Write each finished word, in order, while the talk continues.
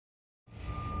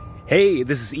Hey,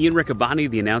 this is Ian Riccaboni,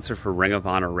 the announcer for Ring of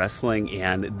Honor Wrestling,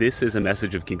 and this is a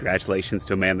message of congratulations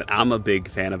to a man that I'm a big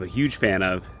fan of, a huge fan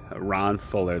of, Ron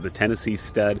Fuller, the Tennessee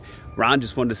Stud. Ron,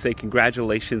 just wanted to say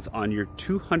congratulations on your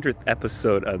 200th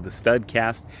episode of the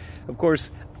Studcast. Of course,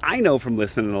 I know from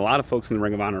listening, and a lot of folks in the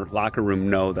Ring of Honor locker room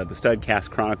know that the Studcast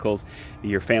chronicles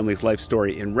your family's life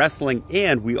story in wrestling,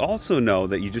 and we also know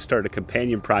that you just started a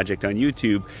companion project on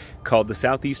YouTube called the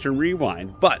Southeastern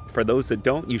Rewind. But for those that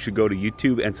don't, you should go to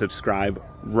YouTube and subscribe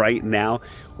right now.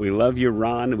 We love you,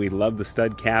 Ron. We love the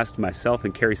Studcast. Myself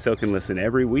and Carrie Sokin listen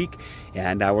every week,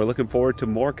 and we're looking forward to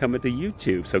more coming to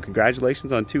YouTube. So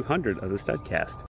congratulations on 200 of the Studcast.